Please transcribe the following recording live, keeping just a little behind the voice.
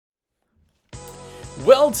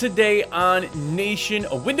Well, today on Nation,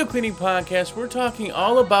 a window cleaning podcast, we're talking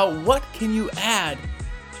all about what can you add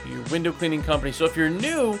to your window cleaning company. So if you're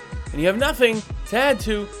new and you have nothing to add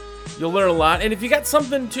to, you'll learn a lot. And if you got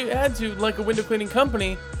something to add to, like a window cleaning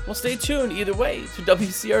company, well, stay tuned either way to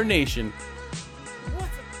WCR Nation.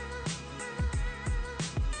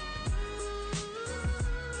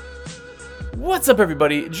 What's up,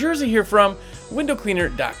 everybody? Jersey here from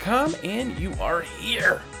windowcleaner.com, and you are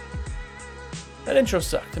here. That intro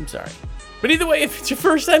sucked, I'm sorry. But either way, if it's your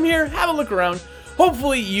first time here, have a look around.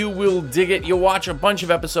 Hopefully you will dig it. You'll watch a bunch of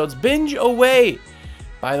episodes. Binge away.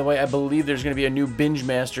 By the way, I believe there's going to be a new Binge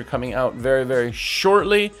Master coming out very, very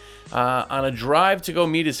shortly. On a drive to go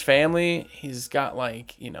meet his family, he's got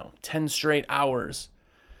 10 straight hours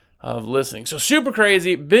of listening. So super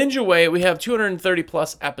crazy. Binge away. We have 230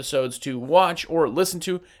 plus episodes to watch or listen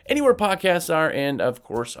to anywhere podcasts are, and of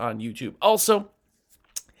course on YouTube. Also,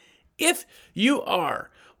 if you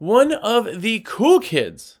are one of the cool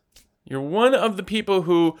kids, you're one of the people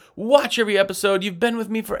who watch every episode, you've been with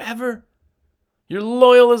me forever, you're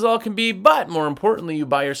loyal as all can be, but more importantly, you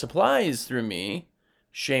buy your supplies through me,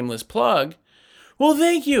 shameless plug, well,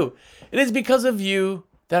 thank you. It is because of you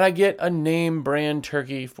that I get a name brand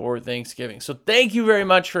turkey for Thanksgiving. So thank you very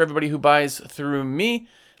much for everybody who buys through me.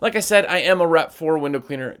 Like I said, I am a rep for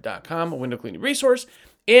windowcleaner.com, a window cleaning resource.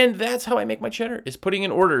 And that's how I make my cheddar, is putting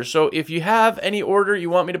in orders. So if you have any order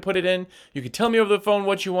you want me to put it in, you can tell me over the phone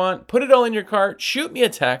what you want, put it all in your cart, shoot me a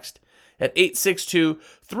text at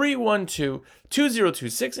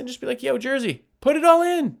 862-312-2026, and just be like, yo, Jersey, put it all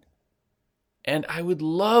in. And I would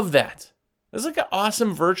love that. It's like an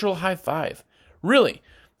awesome virtual high five. Really.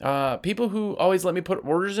 People who always let me put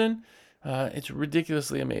orders in, it's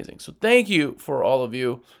ridiculously amazing. So thank you for all of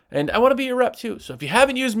you. And I want to be your rep too. So if you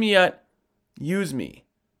haven't used me yet, use me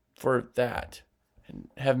for that and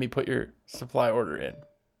have me put your supply order in.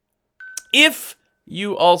 If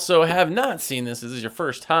you also have not seen this is your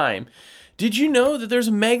first time, did you know that there's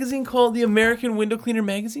a magazine called the American Window Cleaner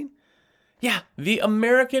Magazine? Yeah, the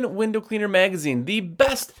American Window Cleaner Magazine, the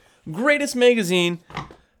best, greatest magazine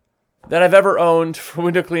that I've ever owned for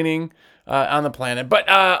window cleaning on the planet. But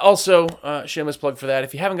also, shameless plug for that,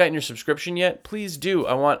 if you haven't gotten your subscription yet, please do.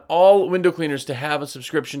 I want all window cleaners to have a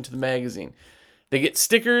subscription to the magazine. They get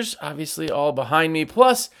stickers, obviously, all behind me.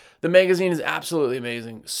 Plus, the magazine is absolutely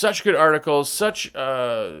amazing. Such good articles, such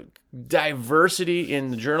diversity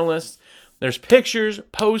in the journalists. There's pictures,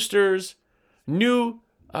 posters, new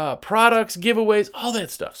products, giveaways, all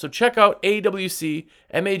that stuff. So check out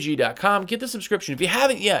awcmag.com. Get the subscription. If you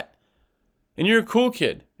haven't yet, and you're a cool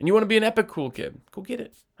kid, and you want to be an epic cool kid, go get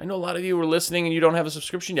it. I know a lot of you are listening and you don't have a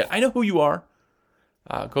subscription yet. I know who you are.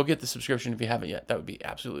 Go get the subscription if you haven't yet. That would be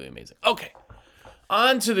absolutely amazing. Okay.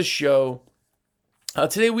 On to the show.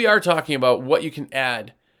 Today we are talking about what you can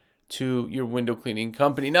add to your window cleaning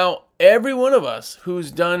company. Now, every one of us who's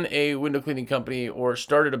done a window cleaning company or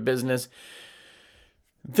started a business,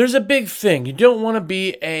 there's a big thing. You don't want to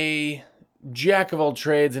be a jack of all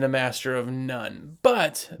trades and a master of none.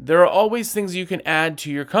 But there are always things you can add to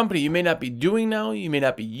your company. You may not be doing now, you may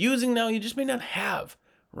not be using now, you just may not have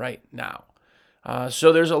right now.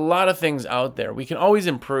 So there's a lot of things out there. We can always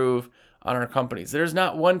improve on our companies. There's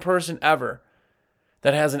not one person ever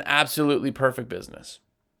that has an absolutely perfect business.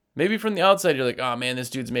 Maybe from the outside, you're like, oh man,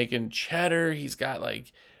 this dude's making cheddar. He's got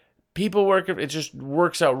people working. It just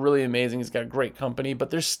works out really amazing. He's got a great company,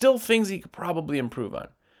 but there's still things he could probably improve on.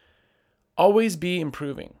 Always be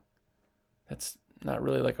improving. That's not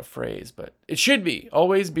really like a phrase, but it should be.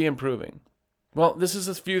 Always be improving. Well, this is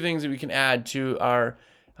a few things that we can add to our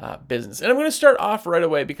business. And I'm going to start off right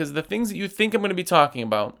away because the things that you think I'm going to be talking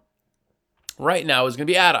about right now is going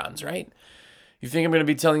to be add-ons, right? You think I'm going to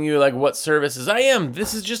be telling you what services I am.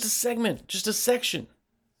 This is just a segment, just a section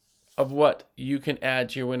of what you can add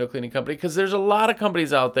to your window cleaning company, because there's a lot of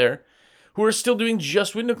companies out there who are still doing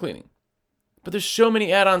just window cleaning. But there's so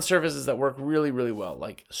many add-on services that work really, really well,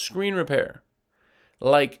 like screen repair,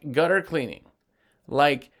 like gutter cleaning,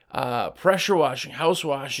 like pressure washing, house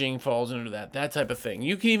washing falls under that type of thing.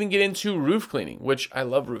 You can even get into roof cleaning, which I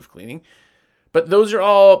love roof cleaning. But those are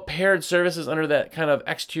all paired services under that kind of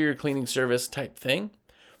exterior cleaning service type thing.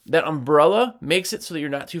 That umbrella makes it so that you're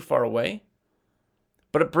not too far away,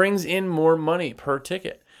 but it brings in more money per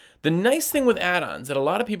ticket. The nice thing with add-ons that a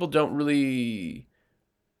lot of people don't really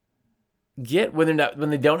get when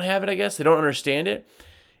they don't have it, I guess, they don't understand it,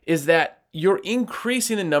 is that you're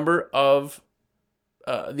increasing the number of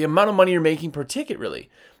the amount of money you're making per ticket, really.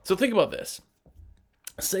 So think about this.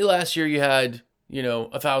 Say last year you had,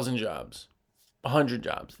 1,000 jobs. 100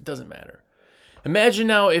 jobs. It doesn't matter. Imagine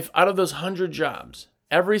now if out of those 100 jobs,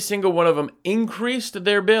 every single one of them increased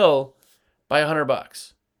their bill by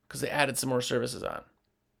 $100 because they added some more services on.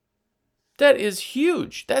 That is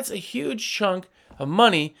huge. That's a huge chunk of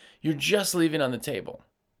money you're just leaving on the table.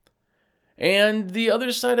 And the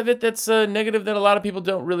other side of it that's negative that a lot of people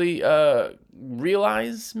don't really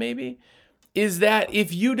realize maybe is that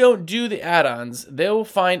if you don't do the add-ons, they'll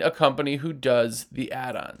find a company who does the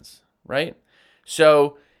add-ons, right?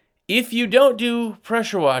 So if you don't do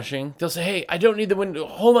pressure washing, they'll say, hey, I don't need the window.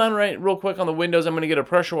 Hold on real quick on the windows. I'm going to get a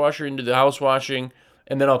pressure washer into the house washing,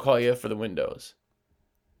 and then I'll call you for the windows.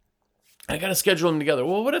 I got to schedule them together.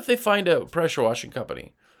 Well, what if they find a pressure washing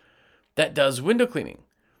company that does window cleaning?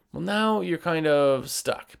 Well, now you're kind of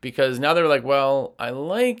stuck because now they're like, well, I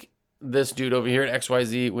like this dude over here at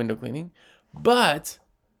XYZ window cleaning, but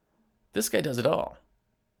this guy does it all.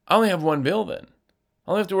 I only have one bill then.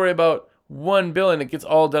 I only have to worry about one bill and it gets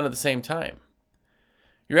all done at the same time.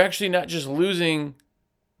 You're actually not just losing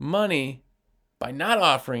money by not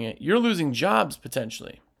offering it, you're losing jobs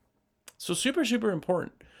potentially. So super, super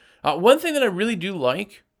important. One thing that I really do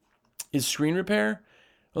like is screen repair.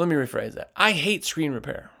 Well, let me rephrase that. I hate screen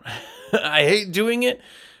repair. I hate doing it.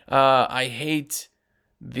 I hate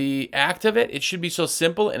the act of it. It should be so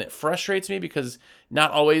simple, and it frustrates me because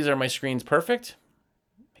not always are my screens perfect.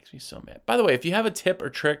 It makes me so mad. By the way, if you have a tip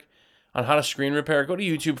or trick on how to screen repair, go to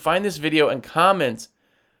YouTube, find this video, and comment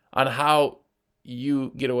on how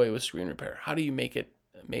you get away with screen repair. How do you make it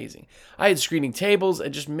amazing? I had screening tables. I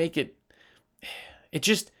just make it...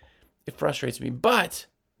 It frustrates me. But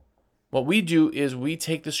what we do is we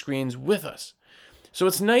take the screens with us. So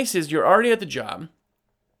what's nice is you're already at the job.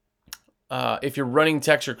 If you're running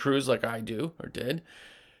techs or crews like I do or did,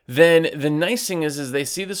 then the nice thing is they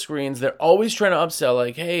see the screens. They're always trying to upsell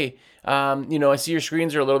like, hey, I see your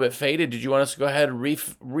screens are a little bit faded. Did you want us to go ahead and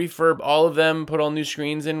refurb all of them, put all new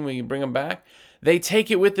screens in, we bring them back? They take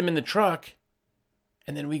it with them in the truck,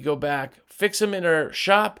 and then we go back, fix them in our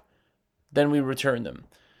shop, then we return them.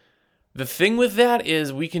 The thing with that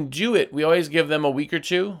is we can do it. We always give them a week or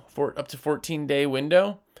two for up to 14-day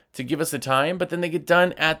window to give us the time, but then they get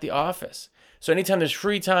done at the office. So anytime there's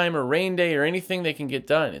free time or rain day or anything, they can get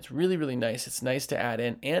done. It's really, really nice. It's nice to add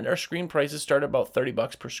in. And our screen prices start at about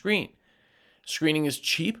 $30 per screen. Screening is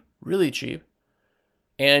cheap, really cheap.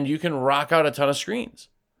 And you can rock out a ton of screens.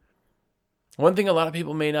 One thing a lot of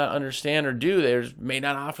people may not understand or do, they may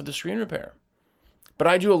not offer the screen repair. But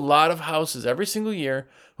I do a lot of houses every single year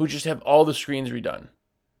who just have all the screens redone.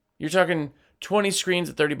 You're talking 20 screens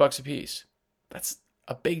at $30 a piece. That's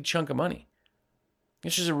a big chunk of money.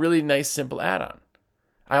 It's just a really nice, simple add-on.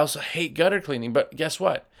 I also hate gutter cleaning, but guess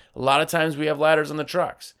what? A lot of times we have ladders on the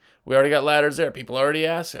trucks. We already got ladders there. People already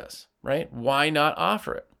ask us, right? Why not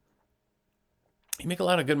offer it? You make a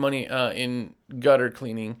lot of good money in gutter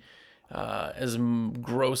cleaning, as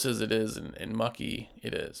gross as it is and mucky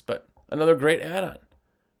it is. But another great add-on.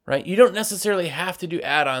 Right? You don't necessarily have to do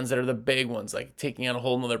add-ons that are the big ones, like taking on a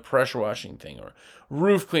whole nother pressure washing thing or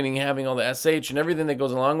roof cleaning, having all the SH and everything that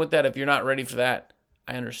goes along with that. If you're not ready for that,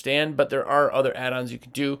 I understand. But there are other add-ons you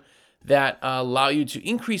can do that allow you to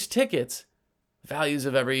increase tickets, values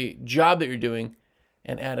of every job that you're doing,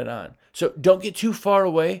 and add it on. So don't get too far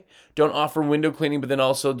away. Don't offer window cleaning, but then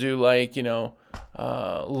also do like,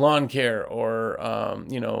 lawn care or, I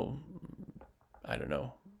don't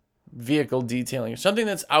know, vehicle detailing or something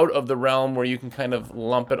that's out of the realm where you can kind of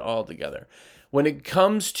lump it all together. When it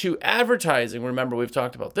comes to advertising, remember we've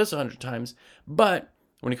talked about this 100 times, but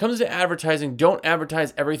when it comes to advertising, don't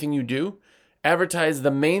advertise everything you do. Advertise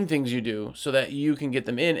the main things you do so that you can get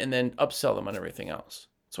them in and then upsell them on everything else.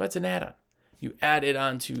 So it's an add-on. You add it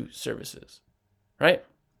on to services, right?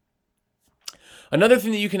 Another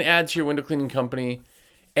thing that you can add to your window cleaning company,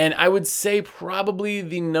 and I would say probably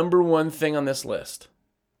the number one thing on this list,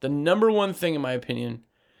 the number one thing, in my opinion,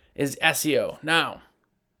 is SEO. Now,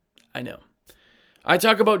 I know. I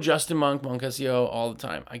talk about Justin Monk SEO all the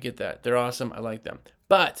time. I get that. They're awesome. I like them.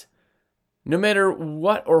 But no matter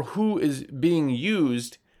what or who is being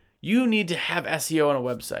used, you need to have SEO on a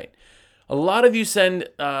website. A lot of you send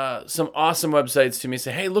some awesome websites to me,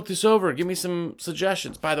 say, hey, look this over. Give me some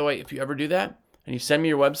suggestions. By the way, if you ever do that and you send me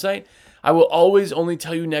your website, I will always only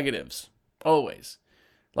tell you negatives. Always.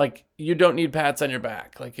 Like, you don't need pats on your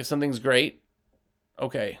back. Like, if something's great,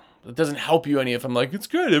 okay. It doesn't help you any if I'm like, it's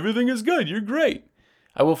good. Everything is good. You're great.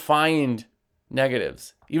 I will find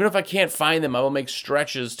negatives. Even if I can't find them, I will make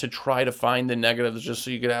stretches to try to find the negatives just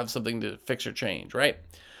so you could have something to fix or change, right?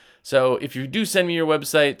 So if you do send me your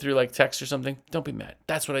website through like text or something, don't be mad.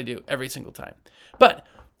 That's what I do every single time. But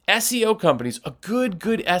SEO companies, a good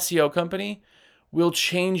SEO company will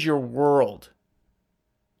change your world.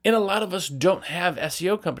 And a lot of us don't have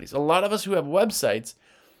SEO companies. A lot of us who have websites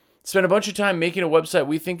spend a bunch of time making a website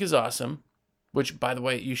we think is awesome, which, by the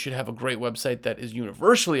way, you should have a great website that is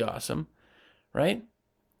universally awesome, right?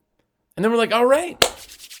 And then we're like, all right,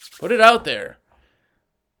 put it out there.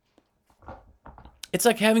 It's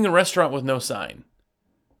like having a restaurant with no sign.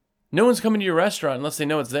 No one's coming to your restaurant unless they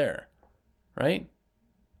know it's there, right?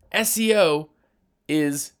 SEO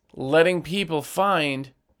is letting people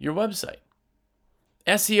find your website.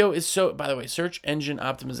 SEO is by the way, search engine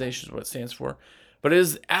optimization is what it stands for, but it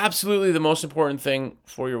is absolutely the most important thing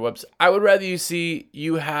for your website. I would rather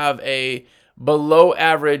you have a below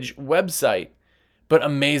average website, but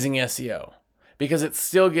amazing SEO, because it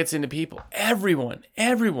still gets into people. Everyone,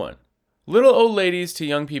 little old ladies to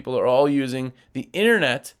young people are all using the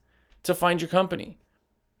internet to find your company.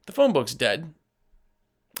 The phone book's dead.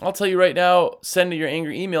 I'll tell you right now, send your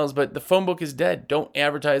angry emails, but the phone book is dead. Don't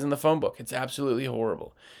advertise in the phone book. It's absolutely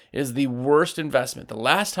horrible. It is the worst investment. The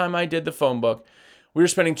last time I did the phone book, we were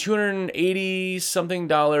spending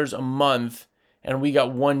 $280-something a month, and we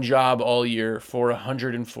got one job all year for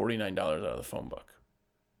 $149 out of the phone book.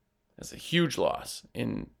 That's a huge loss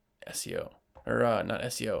in SEO, or not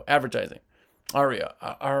SEO, advertising.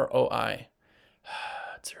 ROI.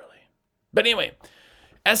 It's early. But anyway,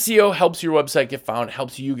 SEO helps your website get found,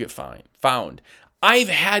 helps you get found. I've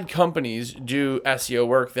had companies do SEO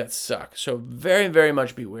work that suck. So very, very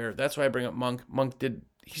much beware. That's why I bring up Monk.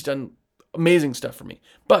 He's done amazing stuff for me.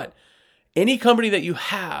 But any company that you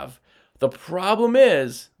have, the problem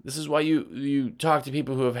is, this is why you talk to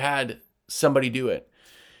people who have had somebody do it,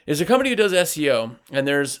 is a company who does SEO, and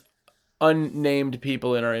there's unnamed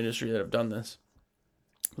people in our industry that have done this.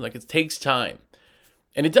 Like, it takes time.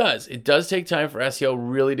 And it does. It does take time for SEO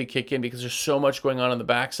really to kick in, because there's so much going on the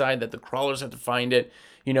backside that the crawlers have to find it.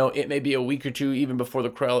 You know, it may be a week or two even before the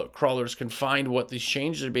crawlers can find what these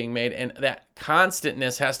changes are being made, and that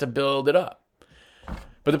constantness has to build it up.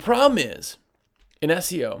 But the problem is, in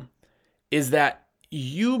SEO, is that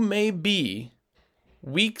you may be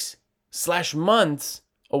weeks/months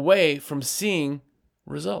away from seeing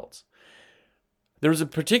results. There's a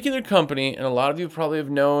particular company, and a lot of you probably have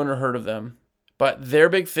known or heard of them, but their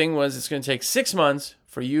big thing was, it's going to take 6 months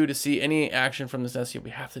for you to see any action from this SEO.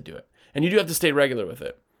 We have to do it. And you do have to stay regular with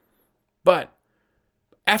it. But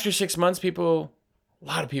after 6 months, the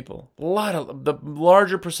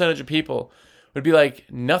larger percentage of people would be like,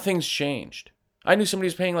 nothing's changed. I knew somebody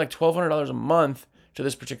was paying like $1,200 a month to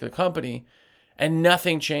this particular company, and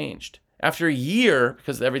nothing changed. After a year,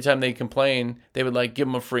 because every time they complain, they would like give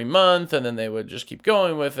them a free month, and then they would just keep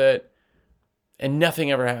going with it. And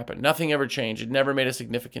nothing ever happened. Nothing ever changed. It never made a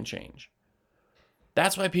significant change.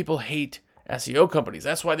 That's why people hate SEO companies.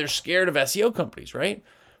 That's why they're scared of SEO companies, right?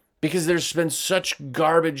 Because there's been such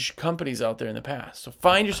garbage companies out there in the past. So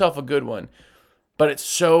find yourself a good one. But it's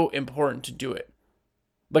so important to do it.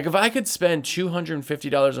 Like, if I could spend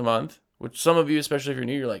 $250 a month, which some of you, especially if you're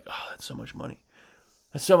new, you're like, oh, that's so much money.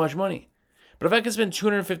 That's so much money. But if I could spend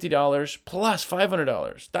 $250 plus $500,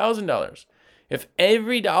 $1,000, if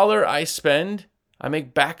every dollar I spend, I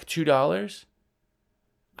make back $2,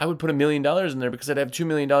 I would put $1 million in there, because I'd have $2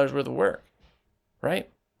 million worth of work, right?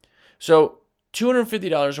 So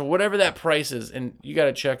 $250 or whatever that price is, and you got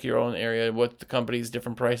to check your own area, what the company's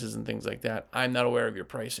different prices and things like that. I'm not aware of your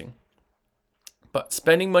pricing. But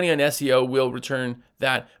spending money on SEO will return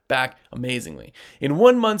that back amazingly. In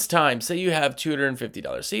 1 month's time, say you have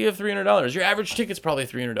 $250, say you have $300, your average ticket's probably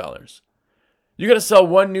 $300. You got to sell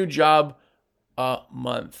one new job a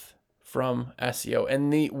month from SEO,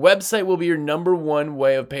 and the website will be your number one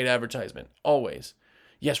way of paid advertisement, always.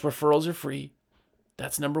 Yes, referrals are free.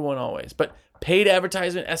 That's number one always. But paid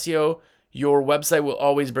advertisement, SEO, your website will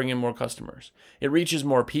always bring in more customers. It reaches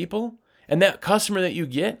more people, and that customer that you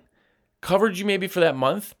get covered you maybe for that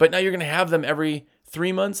month, but now you're going to have them every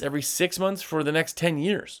 3 months, every 6 months for the next 10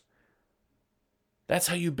 years. That's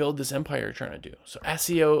how you build this empire you're trying to do. So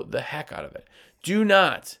SEO the heck out of it. Do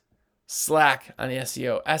not slack on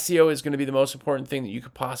SEO. SEO is going to be the most important thing that you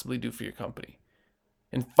could possibly do for your company.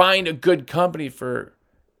 And find a good company, for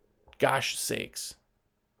gosh sakes.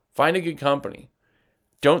 Find a good company.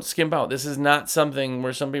 Don't skimp out. This is not something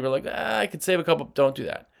where some people are like, I could save a couple. Don't do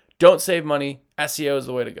that. Don't save money. SEO is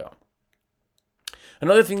the way to go.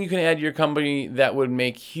 Another thing you can add to your company that would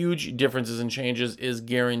make huge differences and changes is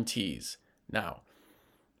guarantees. Now,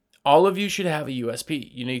 all of you should have a USP,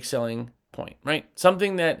 unique selling point, right?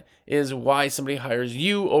 Something that is why somebody hires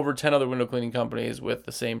you over 10 other window cleaning companies with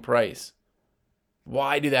the same price.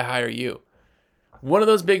 Why do they hire you? One of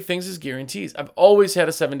those big things is guarantees. I've always had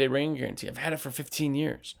a 7-day rain guarantee. I've had it for 15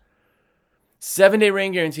 years. 7-day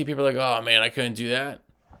rain guarantee, people are like, oh man, I couldn't do that.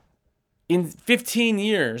 In 15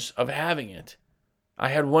 years of having it, I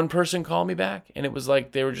had one person call me back, and it was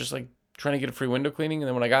like they were just like trying to get a free window cleaning. And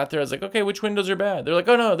then when I got there, I was like, okay, which windows are bad? They're like,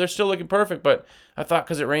 oh no, they're still looking perfect, but I thought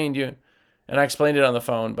because it rained you. And I explained it on the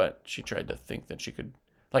phone, but she tried to think that she could,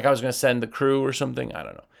 like I was going to send the crew or something. I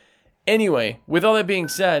don't know. Anyway, with all that being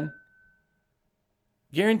said,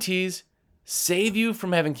 guarantees save you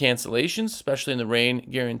from having cancellations, especially in the rain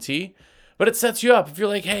guarantee, but it sets you up. If you're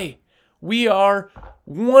like, hey, we are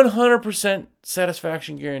 100%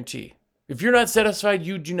 satisfaction guarantee. If you're not satisfied,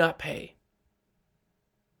 you do not pay.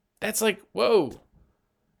 That's like, whoa.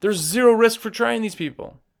 There's zero risk for trying these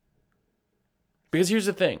people. Because here's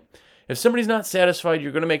the thing. If somebody's not satisfied,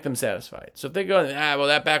 you're going to make them satisfied. So if they go, well,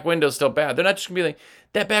 that back window's still bad. They're not just going to be like,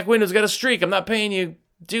 that back window's got a streak. I'm not paying you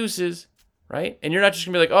deuces, right? And you're not just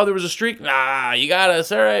going to be like, oh, there was a streak. Nah, you got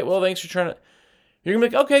us. All right, well, thanks for trying to. You're going to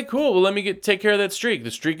be like, okay, cool. Well, let me take care of that streak.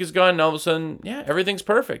 The streak is gone, and all of a sudden, yeah, everything's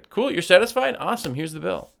perfect. Cool, you're satisfied? Awesome, here's the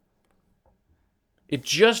bill. It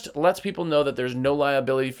just lets people know that there's no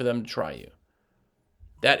liability for them to try you.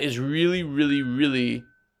 That is really, really, really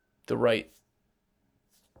the right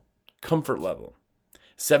comfort level.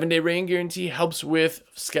 7-day rain guarantee helps with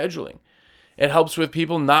scheduling. It helps with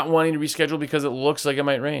people not wanting to reschedule because it looks like it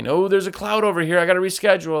might rain. Oh, there's a cloud over here. I got to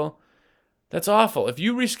reschedule. That's awful. If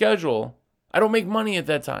you reschedule, I don't make money at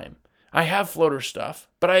that time. I have floater stuff,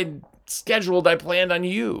 but I planned on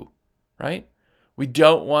you, right? We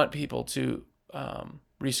don't want people to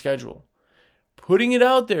reschedule. Putting it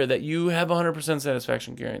out there that you have 100%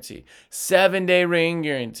 satisfaction guarantee, 7-day rain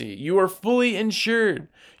guarantee, you are fully insured.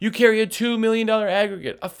 You carry a $2 million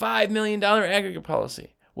aggregate, a $5 million aggregate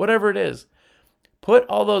policy, whatever it is. Put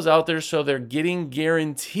all those out there so they're getting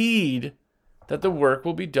guaranteed that the work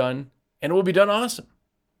will be done, and it will be done awesome.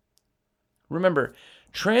 Remember,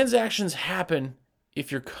 transactions happen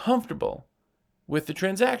if you're comfortable with the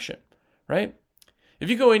transaction, right? If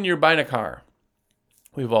you go in, you're buying a car.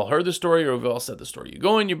 We've all heard the story, or we've all said the story. You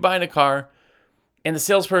go in, you're buying a car, and the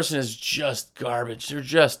salesperson is just garbage. They're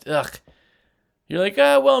just, ugh. You're like,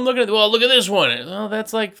 look at this one. Oh,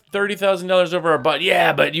 that's like $30,000 over our butt.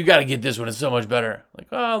 Yeah, but you got to get this one. It's so much better. Like,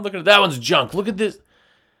 oh, look at it. That one's junk. Look at this.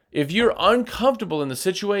 If you're uncomfortable in the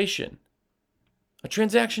situation, a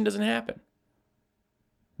transaction doesn't happen.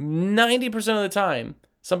 90% of the time,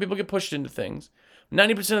 some people get pushed into things.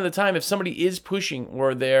 90% of the time, if somebody is pushing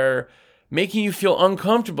or they're making you feel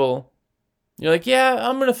uncomfortable, you're like, yeah,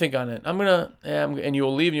 I'm going to think on it. And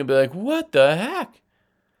you'll leave and you'll be like, what the heck?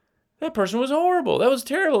 That person was horrible. That was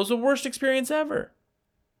terrible. It was the worst experience ever.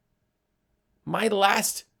 My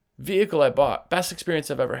last vehicle I bought, best experience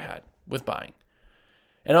I've ever had with buying.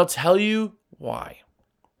 And I'll tell you why.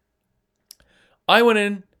 I went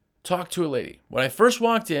in, talked to a lady. When I first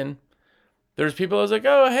walked in, there's people, I was like,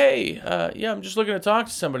 oh, hey, I'm just looking to talk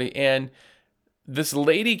to somebody. And this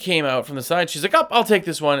lady came out from the side. She's like, I'll take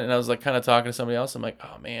this one. And I was like kind of talking to somebody else. I'm like,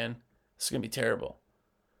 oh, man, this is going to be terrible.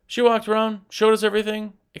 She walked around, showed us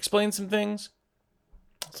everything, explained some things.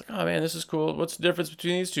 I was like, oh, man, this is cool. What's the difference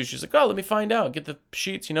between these two? She's like, oh, let me find out. Get the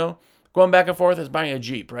sheets, going back and forth. I was buying a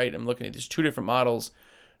Jeep, right? I'm looking at these two different models.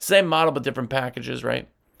 Same model, but different packages, right?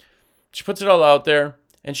 She puts it all out there,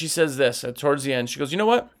 and she says this towards the end. She goes, you know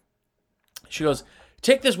what? She goes,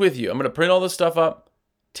 take this with you. I'm going to print all this stuff up.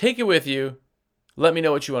 Take it with you. Let me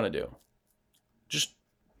know what you want to do. Just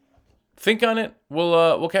think on it.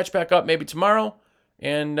 We'll catch back up maybe tomorrow.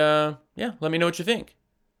 And, let me know what you think.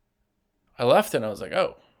 I left and I was like,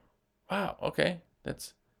 oh, wow, okay.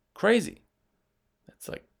 That's crazy. That's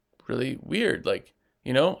like really weird. Like,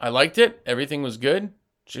 I liked it. Everything was good.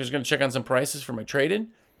 She was going to check on some prices for my trade-in.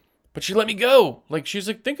 But she let me go. Like, she was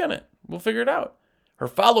like, think on it. We'll figure it out. Her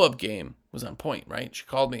follow-up game was on point, right? She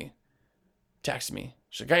called me, texted me.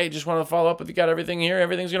 She's like, hey, just want to follow up if you got everything here.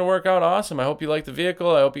 Everything's going to work out awesome. I hope you like the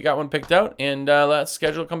vehicle. I hope you got one picked out. And let's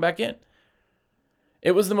schedule come back in.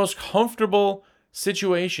 It was the most comfortable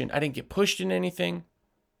situation. I didn't get pushed in anything.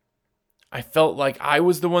 I felt like I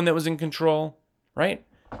was the one that was in control, right?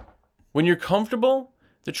 When you're comfortable,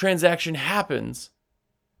 the transaction happens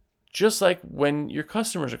just like when your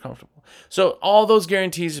customers are comfortable. So all those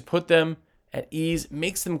guarantees, put them at ease,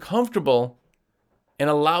 makes them comfortable, and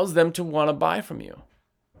allows them to want to buy from you.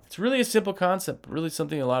 It's really a simple concept, really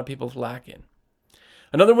something a lot of people lack in.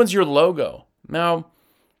 Another one's your logo. Now,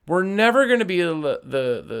 we're never going to be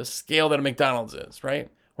the scale that a McDonald's is, right?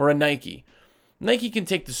 Or a Nike. Nike can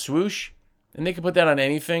take the swoosh, and they can put that on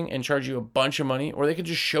anything and charge you a bunch of money, or they can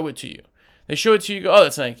just show it to you. They show it to you, you go, oh,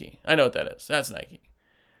 that's Nike. I know what that is. That's Nike.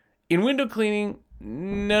 In window cleaning,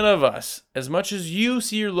 none of us, as much as you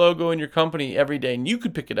see your logo in your company every day and you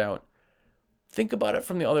could pick it out, think about it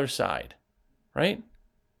from the other side, right?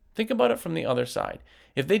 Think about it from the other side.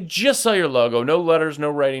 If they just saw your logo, no letters, no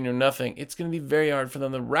writing, or nothing, it's going to be very hard for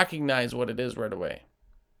them to recognize what it is right away,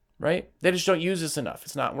 right? They just don't use this enough.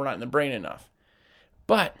 We're not in the brain enough.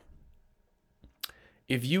 But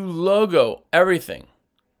if you logo everything,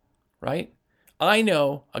 right? I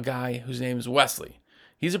know a guy whose name is Wesley.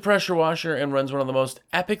 He's a pressure washer and runs one of the most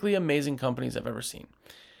epically amazing companies I've ever seen.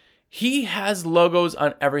 He has logos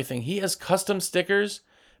on everything. He has custom stickers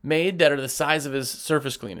made that are the size of his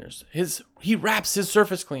surface cleaners. He wraps his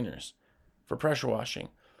surface cleaners for pressure washing.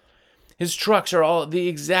 His trucks are all the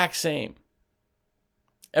exact same.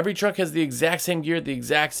 Every truck has the exact same gear at the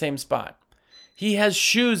exact same spot. He has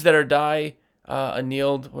shoes that are dye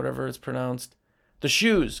annealed, whatever it's pronounced. The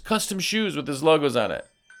shoes, custom shoes with his logos on it.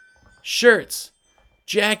 Shirts,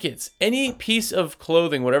 jackets, any piece of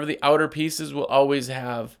clothing, whatever the outer pieces, will always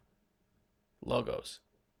have logos,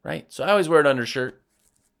 right? So I always wear an undershirt,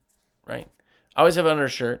 right? I always have an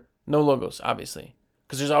undershirt, no logos, obviously,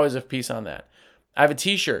 because there's always a piece on that. I have a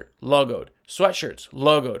t-shirt, logoed. Sweatshirts,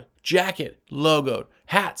 logoed. Jacket, logoed.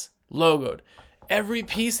 Hats, logoed. Every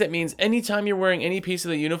piece, that means anytime you're wearing any piece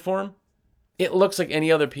of the uniform, it looks like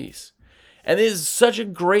any other piece. And it is such a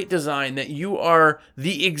great design that you are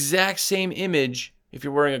the exact same image if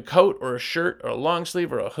you're wearing a coat or a shirt or a long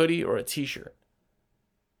sleeve or a hoodie or a t-shirt.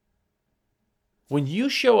 When you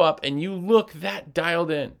show up and you look that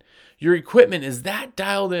dialed in, your equipment is that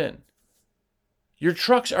dialed in, your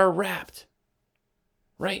trucks are wrapped,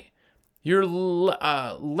 right? Your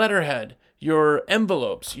letterhead, your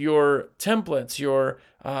envelopes, your templates, your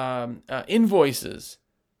invoices,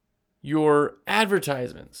 your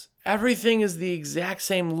advertisements, everything is the exact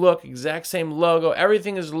same look, exact same logo.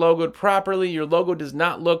 Everything is logoed properly. Your logo does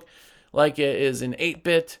not look like it is an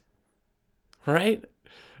 8-bit, right?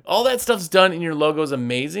 All that stuff's done and your logo is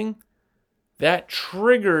amazing. That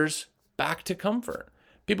triggers back to comfort.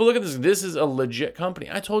 People look at this. This is a legit company.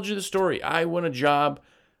 I told you the story. I won a job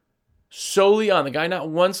solely on, the guy not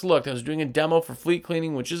once looked. I was doing a demo for fleet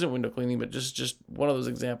cleaning, which isn't window cleaning, but just one of those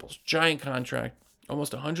examples. Giant contract,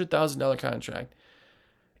 almost $100,000 contract.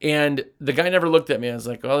 And the guy never looked at me. I was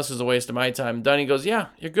like, oh, this is a waste of my time. Done. He goes, yeah,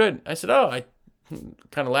 you're good. I said, oh, I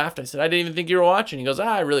kind of laughed. I said, I didn't even think you were watching. He goes,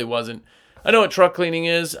 I really wasn't. I know what truck cleaning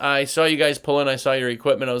is. I saw you guys pulling. I saw your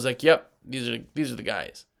equipment. I was like, yep, these are the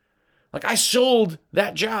guys. Like, I sold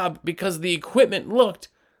that job because the equipment looked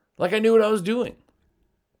like I knew what I was doing.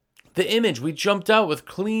 The image, we jumped out with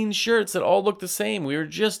clean shirts that all looked the same. We were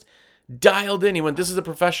just dialed in. He went, this is a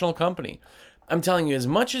professional company. I'm telling you, as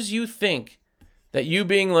much as you think that you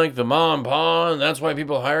being like the mom, pa, and that's why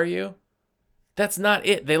people hire you, that's not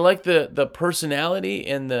it. They like the personality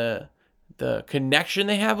and the connection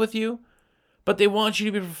they have with you, but they want you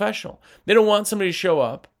to be professional. They don't want somebody to show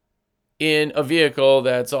up in a vehicle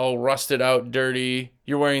that's all rusted out, dirty.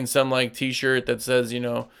 You're wearing some like t-shirt that says,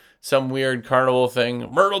 some weird carnival thing,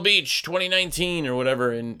 Myrtle Beach 2019 or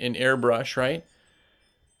whatever in airbrush, right?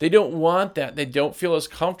 They don't want that. They don't feel as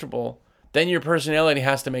comfortable. Then your personality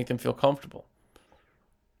has to make them feel comfortable.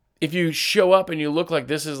 If you show up and you look like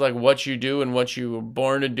this is like what you do and what you were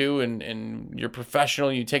born to do and you're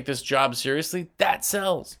professional, you take this job seriously, that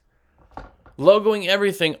sells. Logoing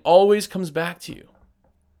everything always comes back to you.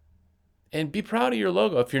 And be proud of your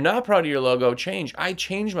logo. If you're not proud of your logo, change. I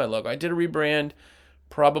changed my logo. I did a rebrand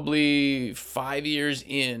probably 5 years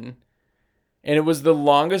in, and it was the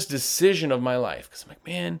longest decision of my life because I'm like,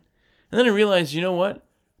 man. And then I realized, you know what?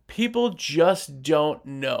 People just don't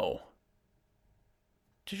know.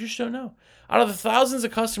 They just don't know. Out of the thousands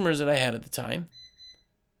of customers that I had at the time,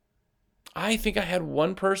 I think I had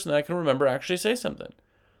one person that I can remember actually say something.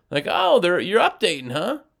 Like, oh, you're updating,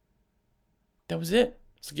 huh? That was it.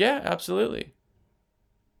 So yeah, absolutely.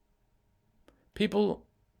 People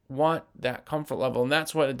want that comfort level, and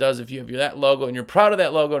that's what it does if you have that logo and you're proud of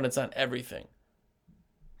that logo and it's on everything.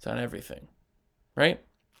 It's on everything, right?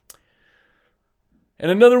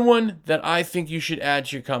 And another one that I think you should add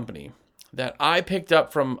to your company that I picked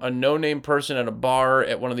up from a no-name person at a bar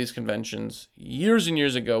at one of these conventions years and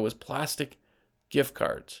years ago was plastic gift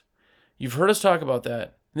cards. You've heard us talk about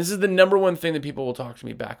that. This is the number one thing that people will talk to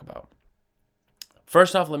me back about.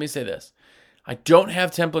 First off, let me say this. I don't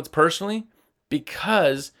have templates personally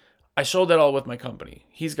because I sold that all with my company.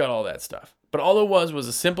 He's got all that stuff. But all it was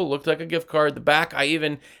a simple, looked like a gift card. The back, I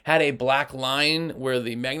even had a black line where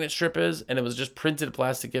the magnet strip is, and it was just printed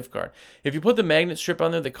plastic gift card. If you put the magnet strip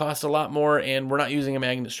on there, they cost a lot more, and we're not using a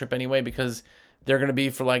magnet strip anyway because they're going to be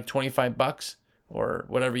for like $25 or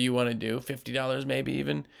whatever you want to do, $50 maybe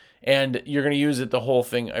even, and you're going to use it the whole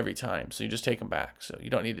thing every time. So you just take them back. So you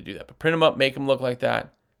don't need to do that. But print them up, make them look like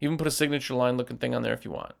that. Even put a signature line looking thing on there if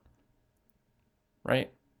you want.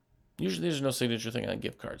 Right? Usually there's no signature thing on a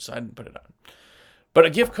gift card, so I didn't put it on. But a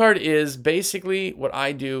gift card is basically what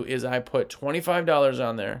I do is I put $25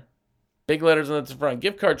 on there. Big letters on the front.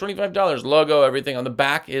 Gift card, $25, logo, everything. On the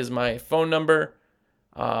back is my phone number,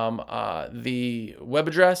 the web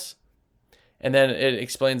address, and then it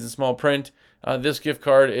explains in small print, this gift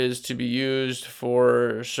card is to be used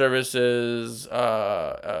for services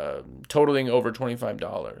totaling over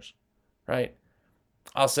 $25, right?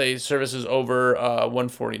 I'll say services over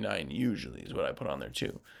 $149 usually is what I put on there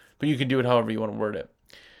too. But you can do it however you want to word it.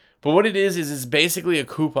 But what it is it's basically a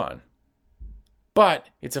coupon. But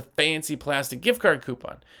it's a fancy plastic gift card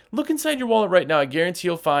coupon. Look inside your wallet right now. I guarantee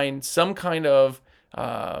you'll find some kind of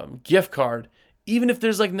gift card. Even if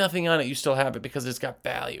there's like nothing on it, you still have it because it's got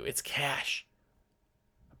value. It's cash.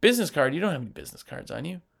 A business card, you don't have any business cards on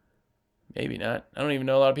you. Maybe not. I don't even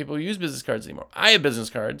know a lot of people who use business cards anymore. I have business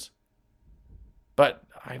cards. But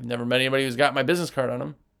I've never met anybody who's got my business card on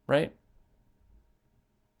them, right?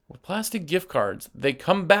 With plastic gift cards, they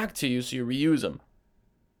come back to you so you reuse them.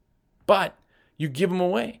 But you give them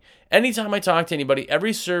away. Anytime I talk to anybody,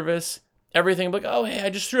 every service, everything, I'm like, oh, hey, I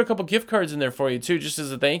just threw a couple gift cards in there for you too, just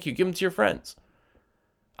as a thank you. Give them to your friends.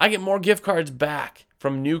 I get more gift cards back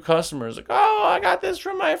from new customers. Like, oh, I got this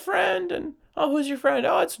from my friend. And, oh, who's your friend?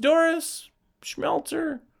 Oh, it's Doris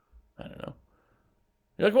Schmelter. I don't know.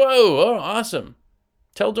 You're like, whoa, oh, awesome.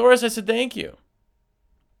 Tell Doris I said thank you.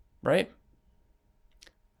 Right?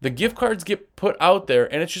 The gift cards get put out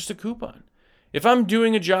there, and it's just a coupon. If I'm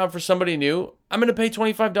doing a job for somebody new, I'm going to pay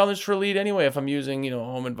 $25 for a lead anyway if I'm using,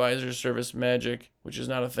 Home Advisor, Service Magic, which is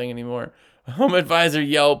not a thing anymore. Home Advisor,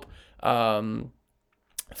 Yelp, Thumbtack.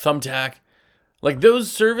 Like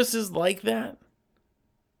those services like that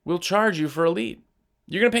will charge you for a lead.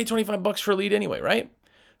 You're going to pay $25 for a lead anyway, right?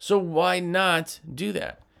 So why not do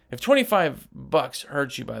that? If $25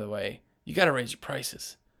 hurts you, by the way, you got to raise your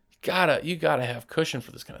prices. You gotta have cushion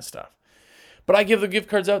for this kind of stuff. But I give the gift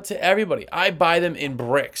cards out to everybody. I buy them in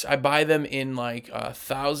bricks. I buy them in like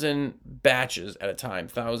 1,000 batches at a time,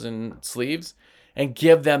 1,000 sleeves, and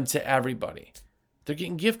give them to everybody. They're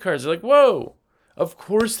getting gift cards. They're like, whoa, of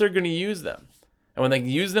course they're going to use them. And when they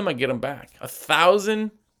use them, I get them back.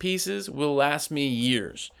 1,000 pieces will last me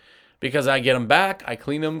years because I get them back. I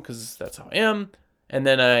clean them because that's how I am. And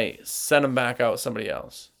then I send them back out to somebody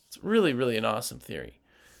else. It's really, really an awesome theory.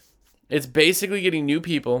 It's basically getting new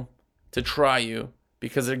people to try you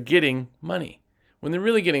because they're getting money when they're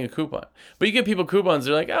really getting a coupon. But you get people coupons,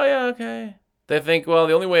 they're like, oh yeah, okay. They think, well,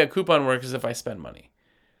 the only way a coupon works is if I spend money,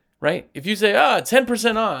 right? If you say,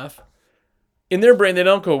 10% off, in their brain, they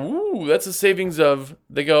don't go, ooh, that's a savings of,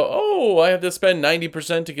 they go, oh, I have to spend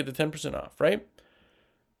 90% to get the 10% off, right?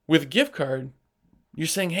 With gift card, you're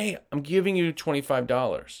saying, hey, I'm giving you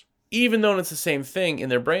 $25. Even though it's the same thing, in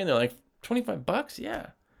their brain, they're like, $25? Yeah.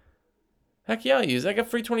 Heck yeah, I'll use it. I got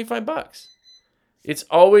free $25. It's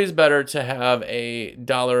always better to have a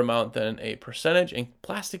dollar amount than a percentage, and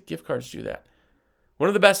plastic gift cards do that. One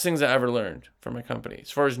of the best things I ever learned from my company, as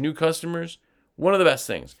far as new customers, one of the best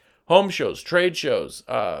things. Home shows, trade shows,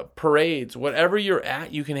 parades, whatever you're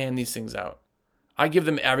at, you can hand these things out. I give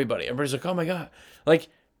them to everybody. Everybody's like, oh my God. Like,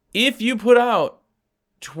 if you put out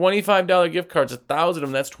 $25 gift cards, 1,000 of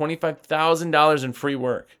them, that's $25,000 in free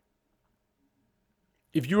work.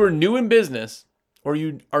 If you are new in business or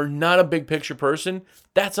you are not a big picture person,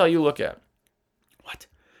 that's all you look at. What?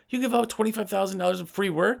 You give out $25,000 of free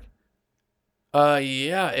work?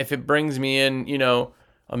 Yeah, if it brings me in, $1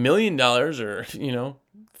 million or,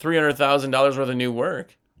 $300,000 worth of new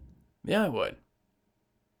work. Yeah, I would.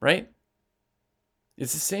 Right?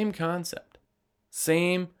 It's the same concept.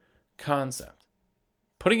 Same concept.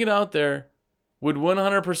 Putting it out there would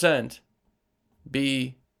 100%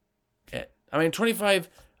 be it. I mean, $25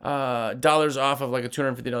 off of like a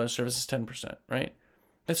 $250 service is 10%, right?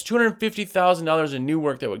 That's $250,000 in new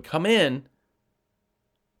work that would come in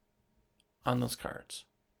on those cards.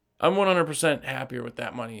 I'm 100% happier with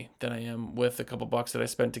that money than I am with a couple bucks that I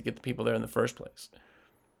spent to get the people there in the first place.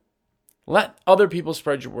 Let other people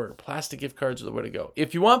spread your word. Plastic gift cards are the way to go.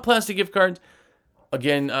 If you want plastic gift cards,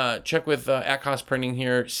 again, check with At Cost Printing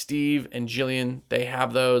here. Steve and Jillian, they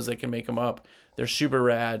have those. They can make them up. They're super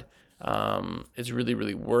rad. It's really,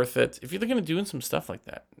 really worth it. If you're looking at doing some stuff like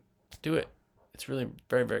that, do it. It's really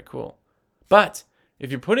very, very cool. But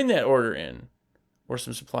if you're putting that order in, or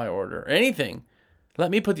some supply order, or anything, let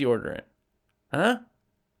me put the order in. Huh?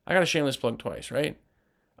 I got a shameless plug twice, right?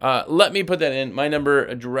 Let me put that in. My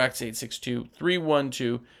number, direct's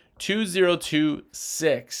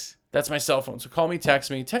 862-312-2026. That's my cell phone. So call me, text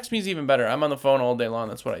me. Text me is even better. I'm on the phone all day long.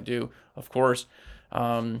 That's what I do, of course.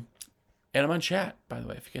 And I'm on chat, by the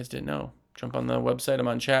way, if you guys didn't know. jump on the website. I'm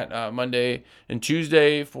on chat Monday and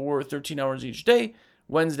Tuesday for 13 hours each day,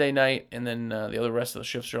 Wednesday night, and then the other rest of the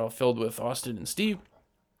shifts are all filled with Austin and Steve.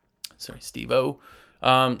 Sorry, Steve-O.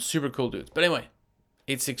 Super cool dudes. But anyway,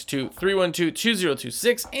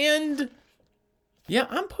 862-312-2026. And yeah,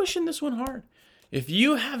 I'm pushing this one hard. If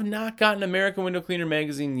you have not gotten American Window Cleaner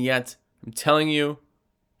magazine yet, I'm telling you,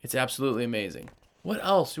 it's absolutely amazing. What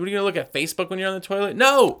else? What are you going to look at? Facebook when you're on the toilet?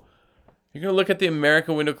 No! You're going to look at the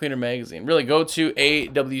American Window Cleaner magazine. Really, go to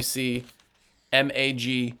awcmag.com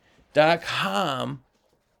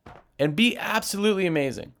and be absolutely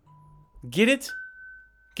amazing. Get it.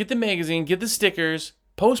 Get the magazine. Get the stickers.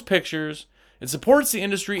 Post pictures. It supports the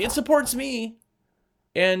industry. It supports me.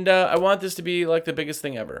 And I want this to be like the biggest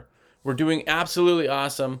thing ever. We're doing absolutely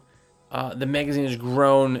awesome. The magazine has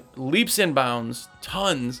grown leaps and bounds,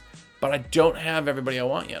 tons, but I don't have everybody I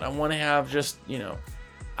want yet. I want to have just,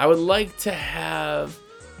 I would like to have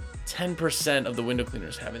 10% of the window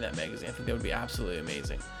cleaners having that magazine. I think that would be absolutely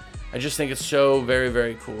amazing. I just think it's so very,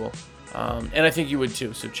 very cool. And I think you would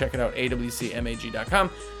too. So check it out, awcmag.com.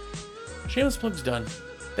 Shameless plug's done.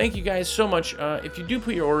 Thank you guys so much. If you do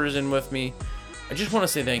put your orders in with me, I just want to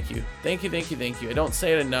say thank you. Thank you, thank you, thank you. I don't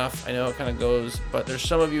say it enough. I know it kind of goes, but there's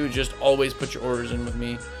some of you who just always put your orders in with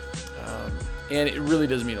me. And it really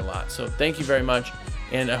does mean a lot. So thank you very much.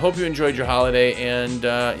 And I hope you enjoyed your holiday. And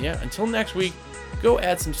until next week, go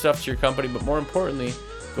add some stuff to your company. But more importantly,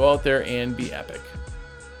 go out there and be epic.